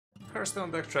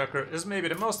Hearthstone Deck Tracker is maybe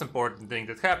the most important thing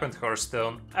that happened to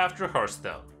Hearthstone after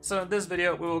Hearthstone. So in this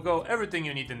video we will go everything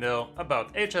you need to know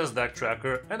about HS Deck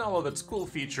Tracker and all of its cool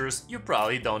features you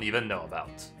probably don't even know about.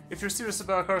 If you're serious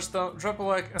about Hearthstone, drop a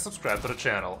like and subscribe to the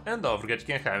channel, and don't forget you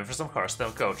can hire me for some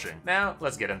Hearthstone coaching. Now,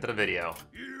 let's get into the video.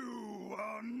 You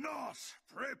are not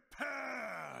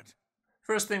prepared!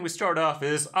 First thing we start off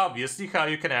is obviously how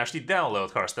you can actually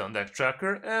download Hearthstone Deck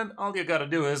Tracker, and all you gotta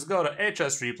do is go to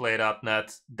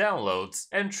hsreplay.net, downloads,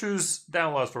 and choose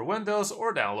download for Windows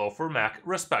or download for Mac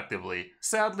respectively.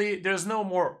 Sadly, there's no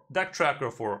more Deck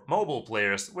Tracker for mobile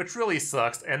players, which really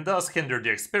sucks and does hinder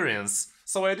the experience.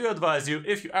 So I do advise you,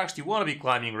 if you actually want to be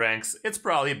climbing ranks, it's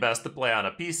probably best to play on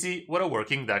a PC with a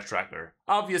working deck tracker.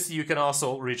 Obviously you can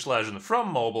also reach Legend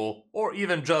from mobile, or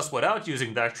even just without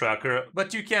using deck tracker,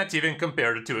 but you can't even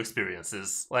compare the two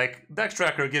experiences. Like, deck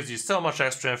tracker gives you so much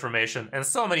extra information and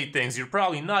so many things you're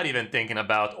probably not even thinking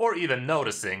about or even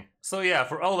noticing. So yeah,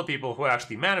 for all the people who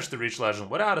actually managed to reach Legend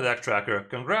without a deck tracker,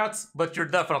 congrats, but you're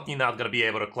definitely not gonna be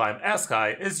able to climb as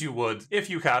high as you would if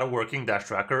you had a working deck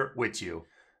tracker with you.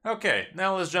 Okay,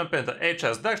 now let's jump into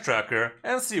HS Deck Tracker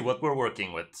and see what we're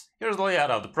working with. Here's the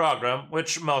layout of the program,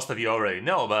 which most of you already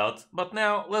know about, but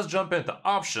now let's jump into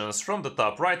options from the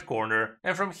top right corner,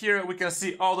 and from here we can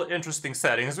see all the interesting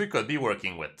settings we could be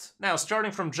working with. Now,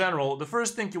 starting from general, the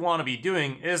first thing you want to be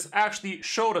doing is actually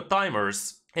show the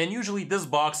timers, and usually this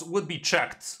box would be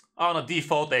checked on a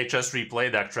default HS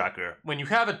Replay Deck Tracker. When you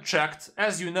have it checked,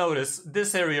 as you notice,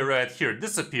 this area right here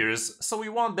disappears, so we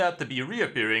want that to be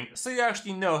reappearing so you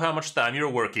actually know how much time you're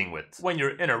working with. When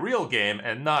you're in a real game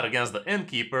and not against the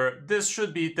innkeeper, this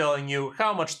should be telling you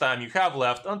how much time you have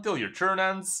left until your turn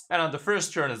ends, and on the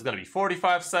first turn it's gonna be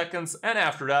 45 seconds, and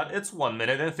after that it's 1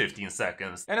 minute and 15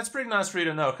 seconds. And it's pretty nice for you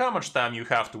to know how much time you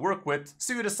have to work with,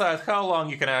 so you decide how long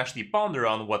you can actually ponder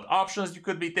on what options you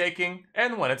could be taking,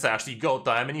 and when it's actually go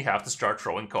time and you have to start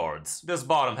throwing cards. This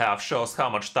bottom half shows how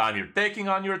much time you're taking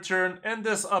on your turn, and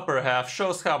this upper half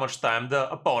shows how much time the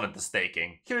opponent is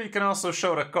taking. Here you can also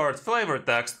show the card flavor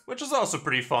text, which is also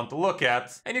pretty fun to look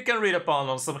at, and you can read upon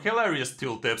on some hilarious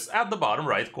tooltips at the bottom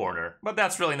right corner. But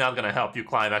that's really not gonna help you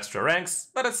climb extra ranks,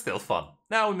 but it's still fun.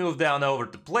 Now we move down over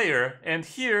to player, and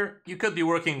here you could be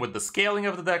working with the scaling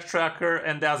of the deck tracker,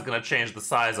 and that's gonna change the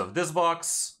size of this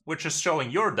box, which is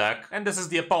showing your deck, and this is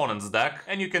the opponent's deck,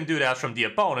 and you can do that from the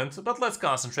opponent, but let's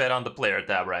concentrate on the player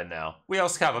tab right now. We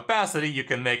also have opacity, you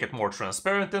can make it more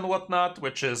transparent and whatnot,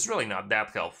 which is really not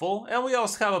that helpful, and we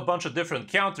also have a bunch of different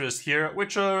counters here,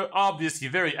 which are obviously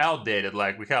very outdated,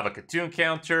 like we have a Katoon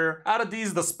counter. Out of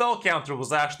these, the spell counter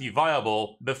was actually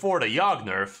viable before the Yogg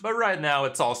nerf, but right now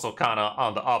it's also kinda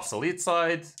on the obsolete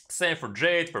side. Same for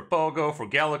Jade, for Pogo, for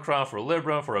Galakron, for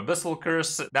Libram, for Abyssal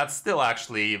Curse. That's still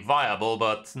actually viable,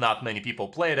 but not many people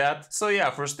play that. So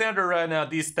yeah, for standard right now,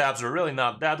 these tabs are really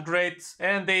not that great,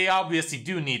 and they obviously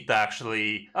do need to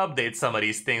actually update some of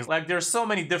these things. Like, there's so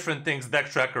many different things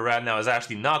Deck Tracker right now is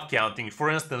actually not counting.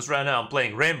 For instance, right now I'm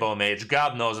playing Rainbow Mage.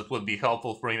 God knows it would be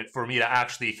helpful for me to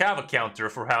actually have a counter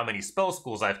for how many spell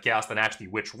schools I've cast and actually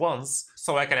which ones,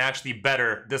 so I can actually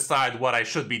better decide what I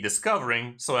should be discovering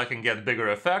so I can get bigger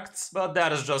effects, but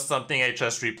that is just something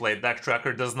HS Replay Deck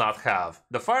Tracker does not have.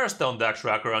 The Firestone Deck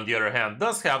Tracker, on the other hand,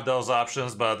 does have those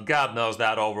options, but God knows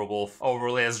that Overwolf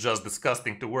overlay is just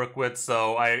disgusting to work with,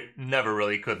 so I never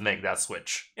really could make that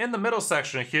switch. In the middle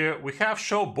section here, we have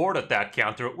Show Board Attack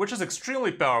Counter, which is an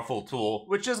extremely powerful tool,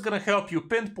 which is gonna help you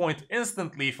pinpoint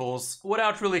instant lethals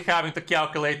without really having to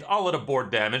calculate all of the board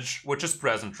damage, which is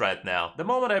present right now. The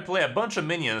moment I play a bunch of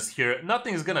minions here,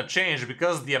 nothing's gonna change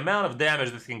because the amount of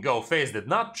damage that can go face did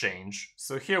not change.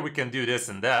 So here we can do this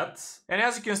and that. And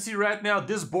as you can see right now,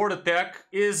 this board attack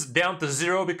is down to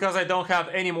 0 because I don't have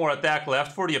any more attack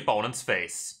left for the opponent's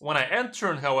face. When I end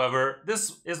turn, however,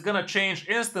 this is gonna change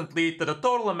instantly to the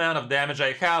total amount of damage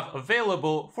I have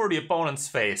available for the opponent's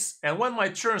face. And when my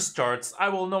turn starts, I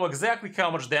will know exactly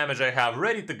how much damage I have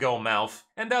ready to go mouth,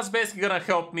 and that's basically gonna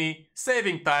help me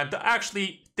saving time to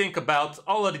actually think about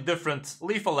all of the different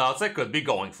lethal outs I could be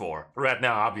going for. Right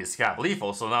now I obviously have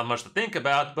lethal, so not much to think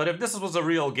about, but if this was a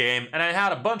real game and I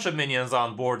had a bunch of minions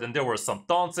on board and there were some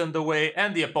taunts in the way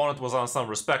and the opponent was on some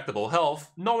respectable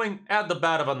health, knowing at the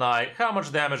bat of an eye how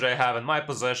much damage I have in my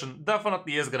possession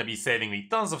definitely is gonna be saving me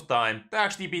tons of time to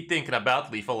actually be thinking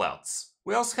about lethal outs.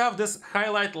 We also have this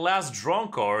highlight last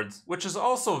drawn card, which is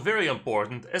also very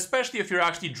important, especially if you're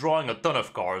actually drawing a ton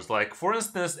of cards. Like, for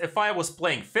instance, if I was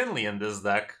playing Finley in this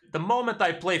deck, the moment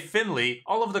I play Finley,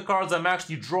 all of the cards I'm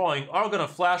actually drawing are gonna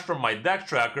flash from my deck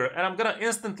tracker, and I'm gonna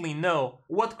instantly know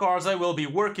what cards I will be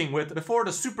working with before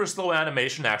the super slow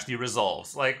animation actually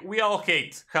resolves. Like, we all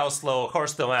hate how slow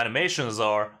Hearthstone animations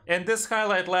are, and this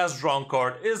highlight last drawn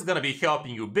card is gonna be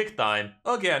helping you big time,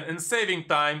 again in saving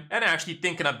time and actually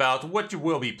thinking about what you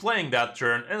will be playing that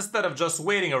turn instead of just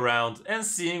waiting around and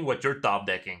seeing what you're top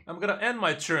decking. I'm gonna end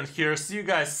my turn here so you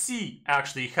guys see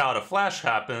actually how the flash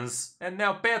happens, and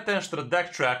now pay attention to the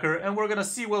deck tracker and we're gonna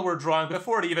see what we're drawing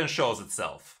before it even shows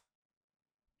itself.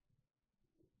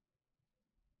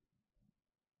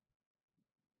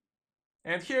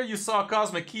 And here you saw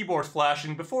Cosmic Keyboard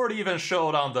flashing before it even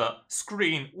showed on the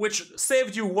screen, which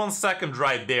saved you 1 second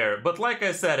right there. But like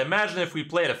I said, imagine if we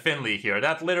played a Finley here.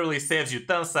 That literally saves you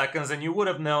 10 seconds and you would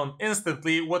have known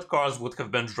instantly what cards would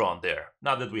have been drawn there.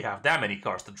 Not that we have that many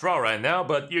cards to draw right now,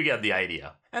 but you get the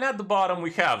idea. And at the bottom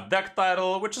we have deck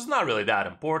title, which is not really that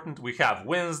important. We have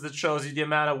wins that shows you the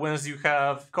amount of wins you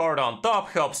have. Card on top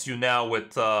helps you now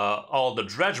with all the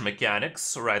dredge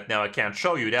mechanics. Right now I can't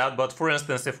show you that, but for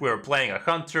instance, if we were playing a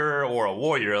hunter or a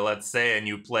warrior, let's say, and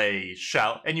you play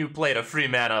shout and you played a free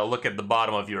mana, look at the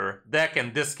bottom of your deck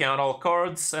and discount all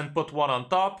cards and put one on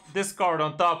top. This card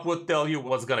on top would tell you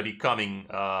what's gonna be coming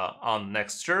on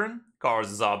next turn. Cards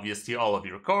is obviously all of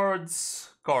your cards.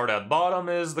 Card at bottom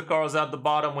is the cards at the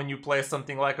bottom when you play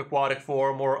something like Aquatic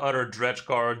Form or other dredge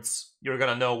cards. You're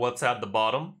gonna know what's at the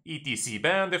bottom. ETC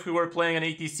band, if we were playing an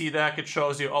ETC deck, it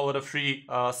shows you all of the free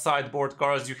sideboard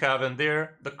cards you have in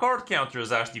there. The card counter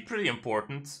is actually pretty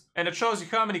important, and it shows you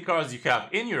how many cards you have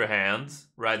in your hand.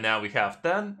 Right now we have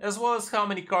 10, as well as how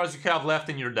many cards you have left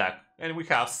in your deck. And we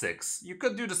have 6. You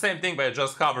could do the same thing by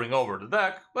just hovering over the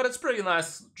deck, but it's pretty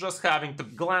nice just having to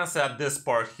glance at this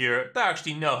part here to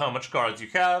actually know how much cards you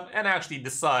have and actually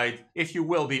decide if you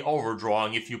will be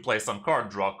overdrawing if you play some card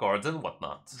draw cards and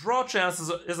whatnot. Draw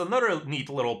chances is another neat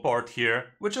little part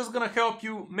here, which is gonna help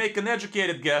you make an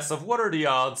educated guess of what are the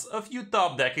odds of you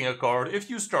top decking a card if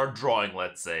you start drawing,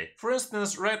 let's say. For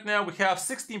instance, right now we have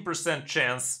 16%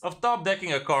 chance of top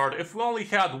decking a card if we only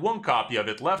had 1 copy of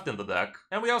it left in the deck,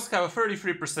 and we also have a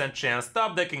 33% chance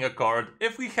top decking a card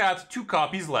if we had 2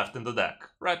 copies left in the deck.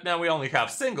 Right now we only have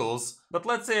singles, but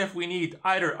let's say if we need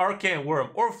either Arcane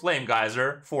Worm or Flame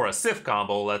Geyser for a Sif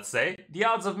combo, let's say, the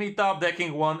odds of me top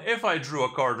decking one if I drew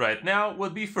a card right now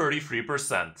would be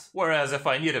 33%. Whereas if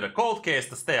I needed a Cold Case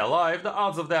to stay alive, the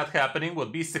odds of that happening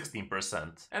would be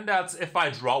 16%. And that's if I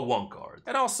draw 1 card.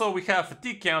 And also we have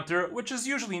Fatigue Counter, which is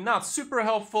usually not super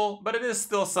helpful, but it is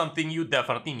still something you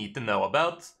definitely need to know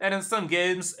about. And in some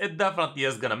games, it definitely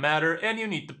is gonna matter, and you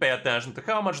need to pay attention to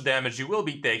how much damage you will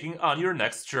be taking on your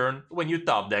next turn when you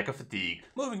top deck a Fatigue.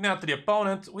 Moving now to the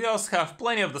opponent, we also have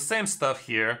plenty of the same stuff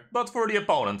here, but for the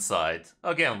opponent side.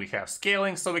 Again, we have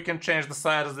scaling so we can change the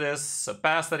size of this,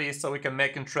 opacity so we can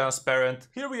make it transparent.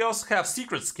 Here we also have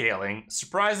secret scaling.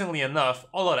 Surprisingly enough,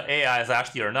 a lot of AIs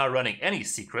actually are not running any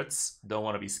secrets. Don't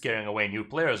want to be scaring away new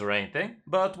players or anything.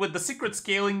 But with the secret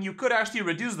scaling, you could actually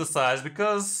reduce the size,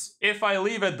 because if I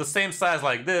leave it the same size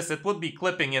like this, it would be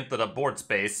clipping into the board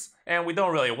space. And we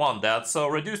don't really want that, so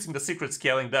reducing the secret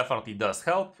scaling definitely does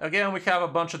help. Again, we have a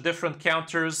bunch of different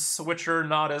counters, which are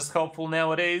not as helpful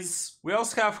nowadays. We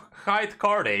also have hide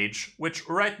card age, which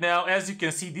right now, as you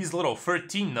can see, these little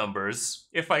 13 numbers,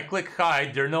 if I click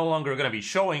hide, they're no longer going to be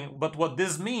showing, but what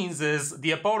this means is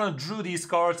the opponent drew these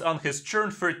cards on his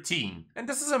turn 13. And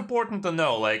this is important to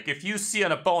know, like, if you see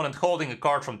an opponent holding a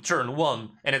card from turn 1,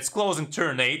 and it's closing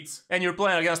turn 8, and you're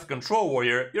playing against a control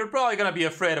warrior, you're probably going to be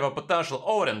afraid of a potential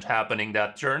Odin happening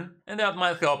that turn, and that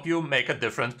might help you make a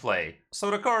different play. So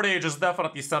the card age is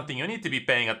definitely something you need to be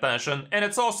paying attention, and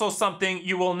it's also something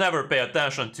you will never pay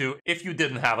attention to if you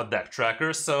didn't have a deck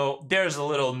tracker, so there's a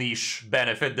little niche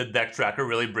benefit that deck tracker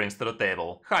really brings to the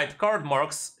table. Hide card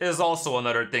marks is also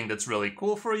another thing that's really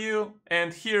cool for you,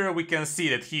 and here we can see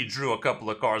that he drew a couple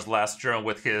of cards last turn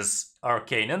with his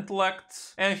Arcane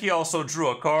Intellect, and he also drew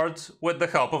a card with the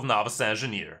help of Novice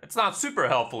Engineer. It's not super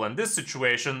helpful in this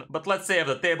situation, but let's say if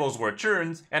the tables were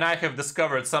turned and I have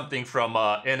discovered something from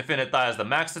Infinitize the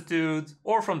Maxitude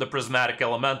or from the Prismatic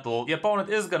Elemental, the opponent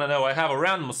is gonna know I have a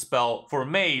random spell for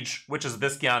Mage, which is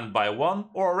discounted by 1,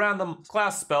 or a random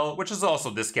class spell, which is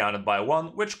also discounted by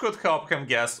 1, which could help him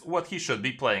guess what he should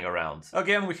be playing around.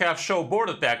 Again, we have Show Board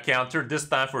Attack counter, this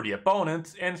time for the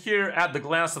opponent, and here at the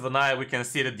glance of an eye we can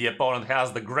see that the opponent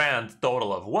has the grand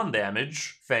total of 1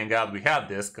 damage, Thank God we had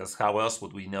this, because how else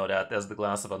would we know that as the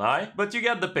glance of an eye? But you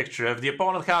get the picture. If the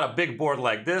opponent had a big board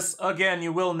like this, again,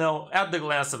 you will know at the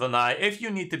glance of an eye if you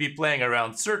need to be playing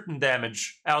around certain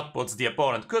damage outputs the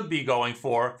opponent could be going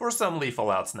for some lethal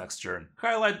outs next turn.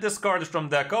 Highlight discarded from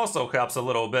deck also helps a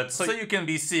little bit, so you can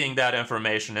be seeing that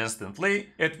information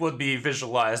instantly. It would be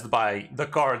visualized by the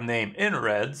card name in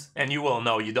red, and you will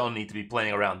know you don't need to be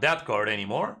playing around that card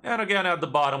anymore. And again, at the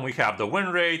bottom we have the win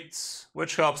rate,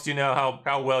 which helps you know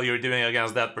how well you're doing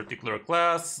against that particular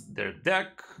class, their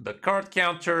deck. The card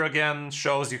counter again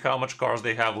shows you how much cards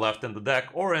they have left in the deck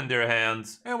or in their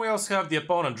hands. And we also have the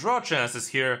opponent draw chances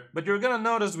here, but you're gonna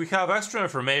notice we have extra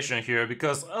information here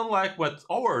because unlike with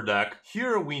our deck,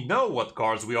 here we know what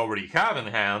cards we already have in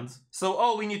hand. So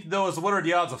all we need to know is what are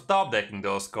the odds of top decking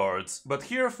those cards. But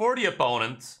here for the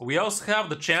opponent, we also have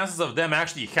the chances of them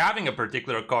actually having a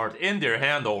particular card in their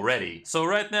hand already. So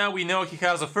right now we know he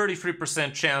has a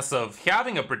 33% chance of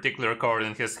having a particular card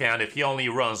in his hand if he only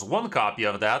runs one copy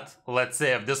of that. Let's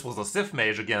say if this was a Sith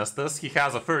Mage against us, he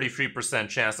has a 33%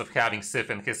 chance of having Sith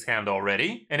in his hand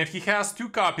already. And if he has 2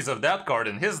 copies of that card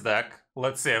in his deck,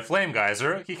 let's say a Flame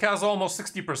Geyser, he has almost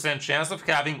 60% chance of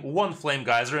having 1 Flame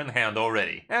Geyser in hand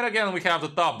already. And again, we have the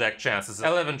top deck chances.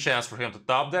 11 chance for him to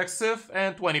top deck Sith,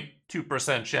 and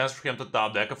 22% chance for him to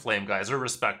top deck a Flame Geyser,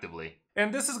 respectively.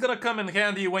 And this is gonna come in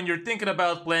handy when you're thinking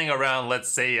about playing around,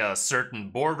 let's say, a certain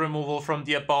board removal from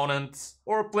the opponent,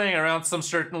 or playing around some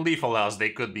certain lethal outs they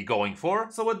could be going for.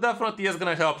 So it definitely is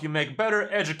gonna help you make better,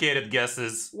 educated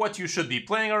guesses what you should be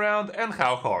playing around and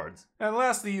how hard. And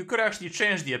lastly, you could actually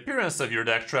change the appearance of your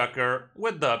deck tracker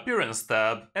with the Appearance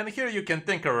tab, and here you can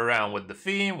tinker around with the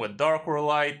theme, with dark or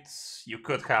light. You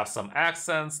could have some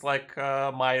accents like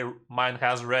mine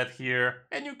has red here,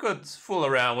 and you could fool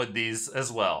around with these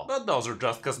as well, but those are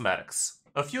just cosmetics.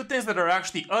 A few things that are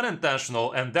actually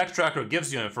unintentional and Deck Tracker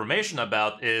gives you information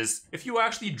about is if you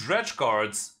actually dredge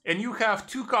cards and you have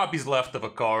 2 copies left of a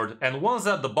card and one's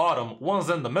at the bottom, one's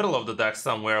in the middle of the deck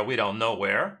somewhere, we don't know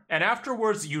where, and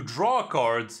afterwards you draw a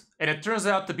card and it turns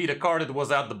out to be the card that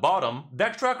was at the bottom,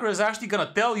 Deck Tracker is actually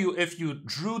gonna tell you if you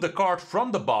drew the card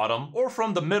from the bottom or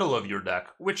from the middle of your deck,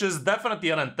 which is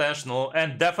definitely unintentional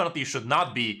and definitely should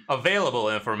not be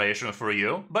available information for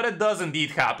you, but it does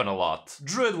indeed happen a lot.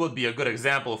 Druid would be a good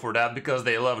example for that because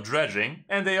they love dredging,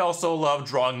 and they also love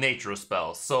drawing nature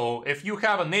spells. So if you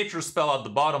have a nature spell at the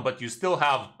bottom but you still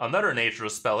have another nature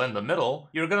spell in the middle,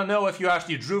 you're gonna know if you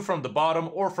actually drew from the bottom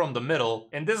or from the middle,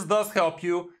 and this does help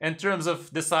you in terms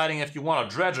of deciding if you want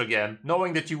to dredge again,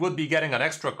 knowing that you would be getting an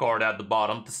extra card at the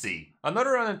bottom to see.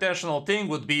 Another unintentional thing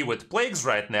would be with plagues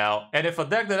right now, and if a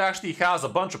deck that actually has a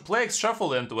bunch of plagues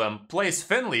shuffled into him plays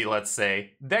Finley, let's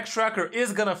say, Deck Tracker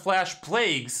is gonna flash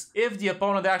plagues if the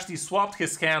opponent actually swapped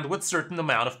his hand with certain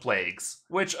amount of plagues.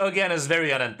 Which again is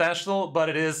very unintentional, but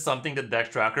it is something that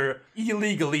Deck Tracker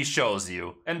illegally shows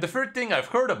you. And the third thing I've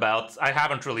heard about, I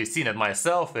haven't really seen it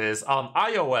myself, is on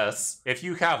iOS, if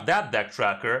you have that Deck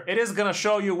Tracker, it is gonna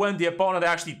show you when the opponent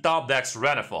actually top decks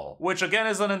Renifal, which again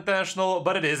is unintentional,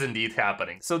 but it is indeed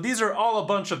happening. So these are all a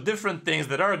bunch of different things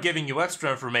that are giving you extra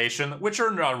information, which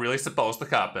are not really supposed to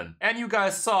happen. And you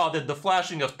guys saw that the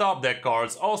flashing of top deck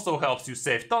cards also helps you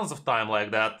save tons of time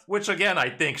like that, which again I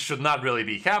think should not really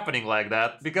be happening like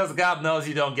that, because God knows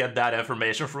you don't get that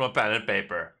information from a pen and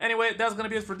paper. Anyway, that's gonna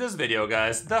be it for this video,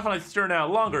 guys. Definitely turned out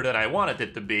longer than I wanted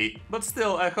it to be, but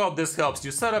still I hope this helps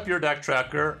you set up your deck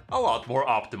tracker a lot more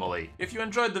optimally. If you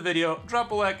enjoyed the video,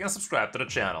 drop a like and subscribe to the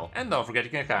channel. And don't forget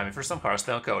you can hire me for some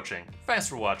Hearthstone coaching. Thanks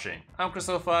for watching. I'm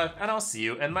Kris05, and I'll see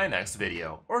you in my next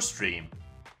video or stream.